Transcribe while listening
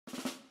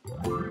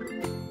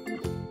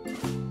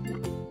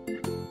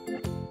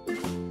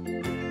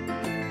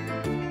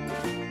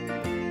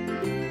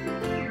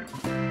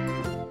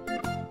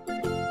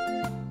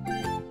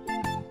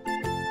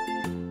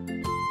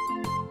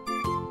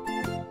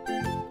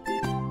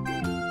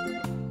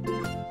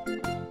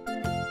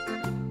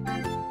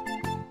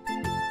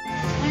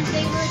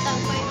flavor tag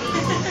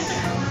 580.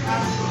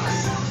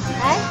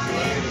 Ay?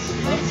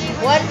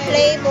 One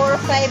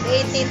flavor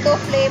 580, two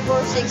flavor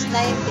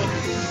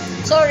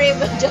 690. Sorry,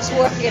 but just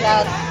work it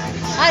out.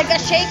 I got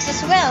shakes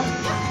as well.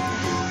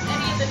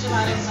 And eat the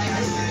gelato side.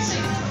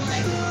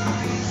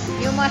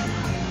 You might.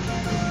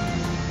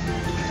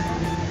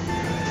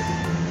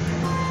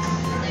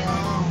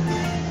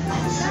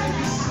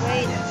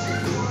 Wait.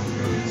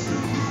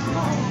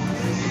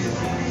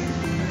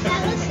 Yeah,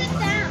 let's sit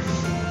down.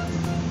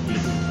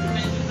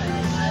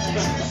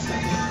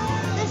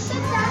 Let's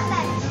sit down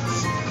then.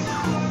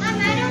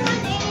 Mom, I don't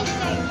want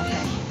anything.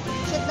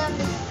 Sit down.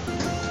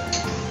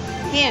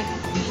 Here.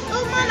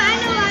 Oh, Mom, I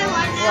know what I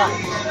want now. What?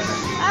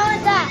 I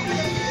want that.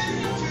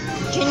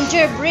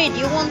 Gingerbread.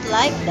 You won't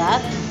like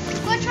that.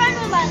 Which one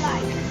will I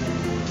like?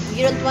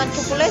 You don't want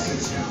chocolate?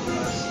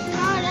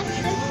 Oh, that's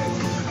different.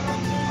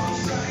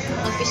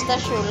 Ang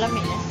pistachio,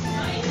 lamin eh.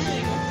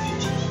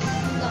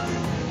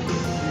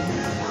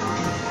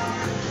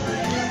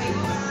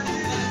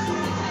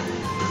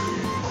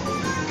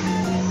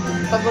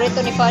 Paborito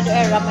ni Father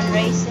ay ramen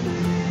rice.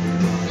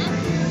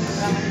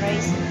 Ramen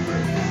rice.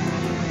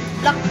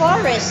 Black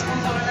Forest.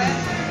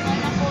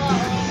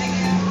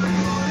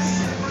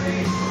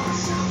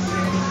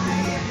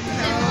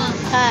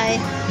 Hi.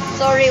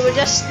 Sorry, we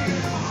just...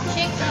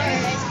 Shake or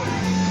ice cream?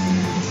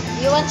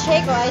 You want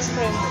shake or ice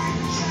cream?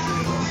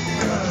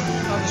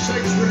 The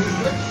shake's really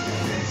good.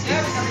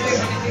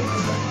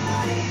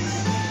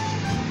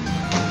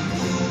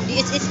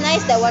 It's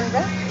nice, that one,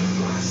 bro. I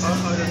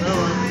don't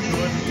know.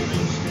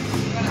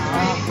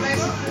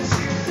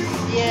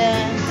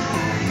 Yeah.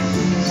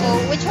 So,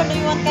 which one do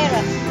you want,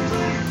 Kyra?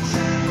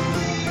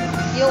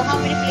 You, how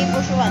many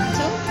flavors you want?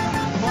 Two?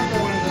 One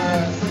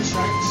with fruit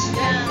shakes.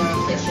 Black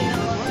Forest shake.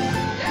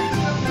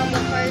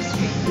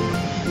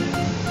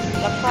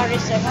 Black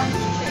Forest, seven?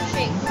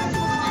 Shake.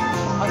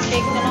 Or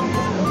shake na lang?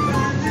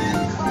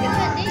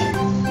 Depende.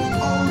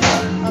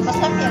 Oh,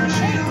 basta yung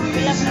shake.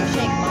 Bilang ng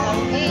shake. Mga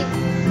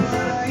 8.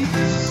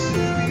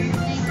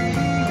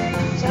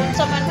 So,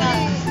 unsa man nga,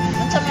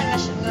 kunin mo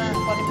nga,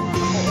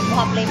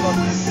 mga flavor.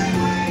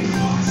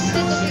 Ito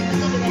big.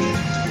 Ito big.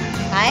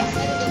 Hi?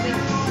 Ito big.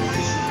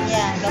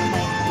 Yeah,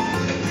 gamay.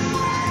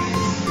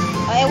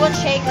 I want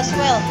shake as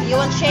well.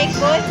 You want shake,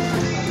 boy?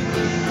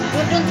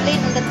 Don't lean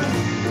on the thing.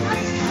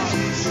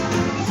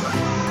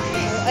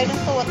 I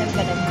don't know what I'm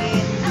gonna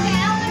get. Okay,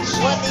 I want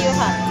shake. What do you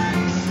have?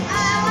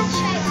 I want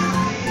shake.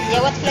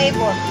 Yeah, what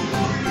flavor?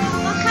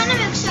 What kind of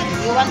milkshake?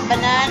 You want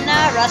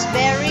banana,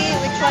 raspberry?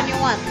 Which one you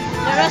want?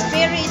 The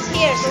raspberry is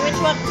here, so which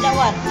one? That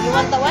one? You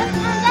want the one?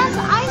 No, that's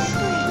ice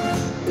cream.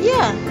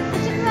 Yeah. I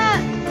took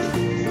that.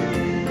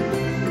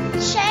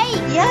 Shake.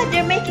 Yeah,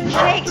 they're making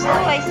shakes.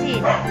 Oh, I see.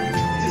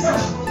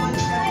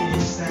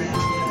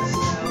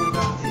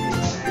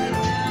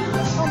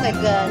 Oh my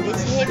god,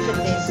 it's heaps of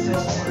this.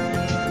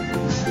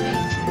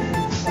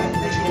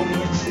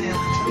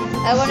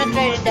 I wanna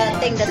try that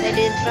thing that I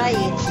didn't try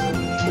it.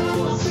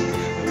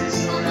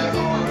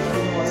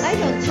 I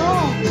don't know.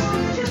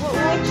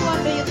 Which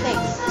one do you think?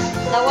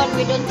 The one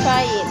we don't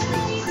try it.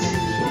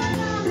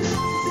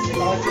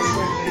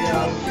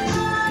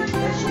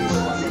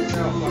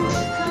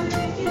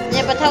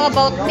 Yeah, but how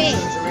about me?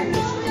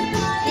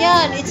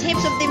 Yeah, it's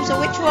heaps of them. So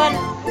which one?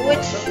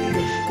 Which?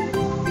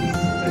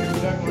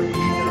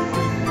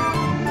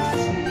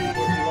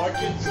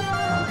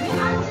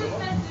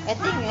 I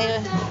think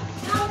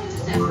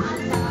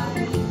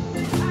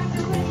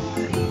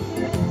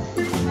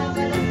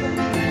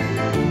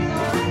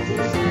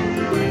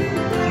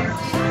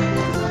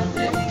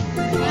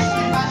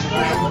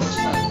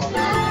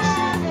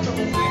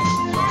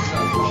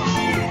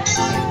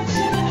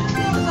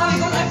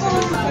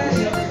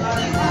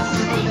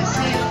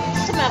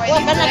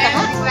Kuha ka na ka,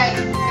 ha?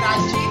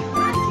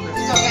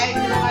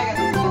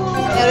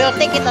 I will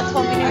take it at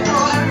home.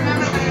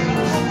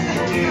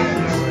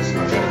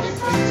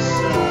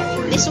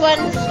 This one,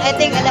 I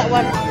think that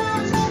one. I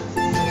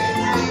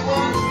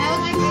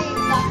would like a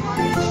black one.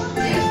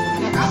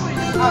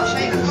 Oh,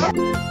 shake.